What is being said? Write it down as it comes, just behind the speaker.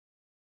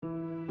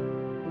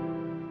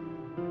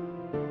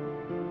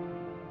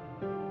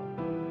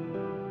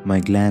My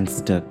glance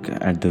stuck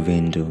at the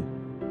window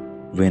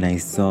when I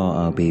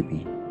saw a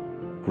baby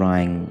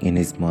crying in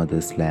his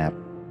mother's lap,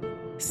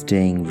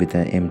 staying with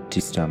an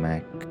empty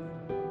stomach,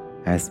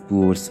 as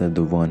poor are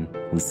the one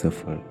who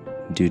suffer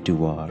due to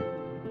war.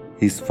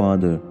 His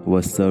father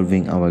was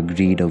serving our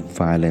greed of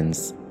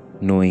violence,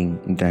 knowing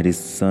that his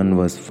son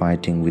was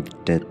fighting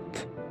with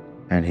death,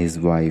 and his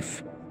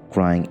wife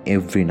crying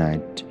every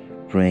night,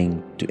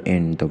 praying to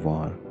end the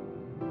war.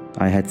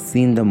 I had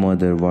seen the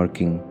mother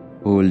working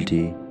whole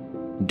day,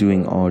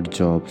 doing odd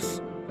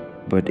jobs,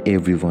 but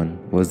everyone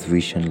was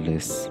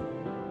visionless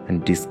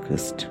and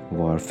discussed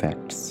war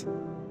facts.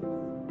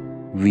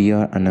 We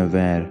are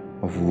unaware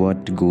of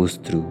what goes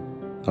through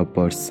a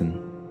person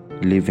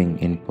living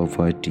in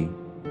poverty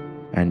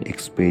and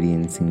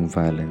experiencing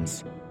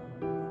violence.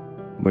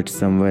 But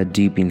somewhere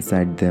deep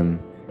inside them,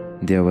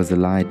 there was a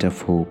light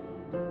of hope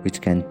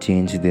which can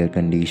change their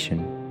condition.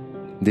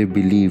 They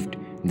believed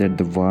that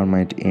the war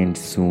might end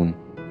soon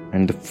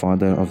and the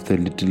father of the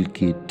little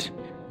kid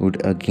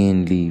would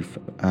again live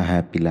a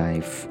happy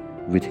life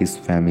with his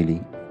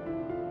family.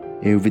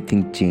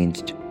 Everything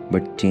changed,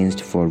 but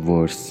changed for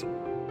worse.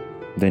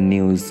 The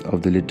news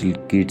of the little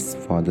kid's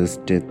father's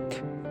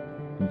death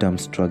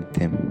dumbstruck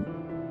them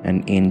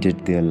and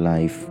ended their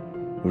life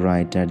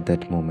right at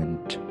that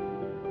moment.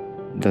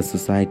 The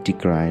society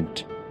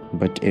cried,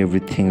 but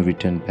everything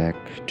returned back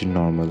to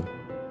normal,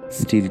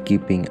 still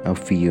keeping a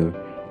fear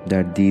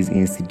that these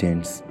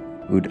incidents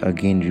would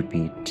again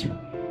repeat.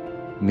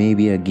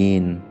 Maybe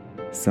again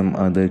some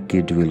other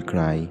kid will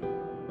cry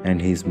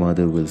and his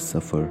mother will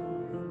suffer,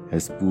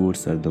 as poor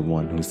are the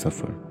one who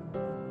suffer.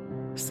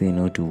 Say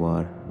no to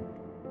war.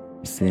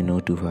 Say no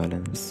to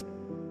violence.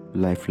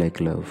 Life like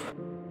love.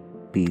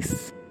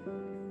 Peace.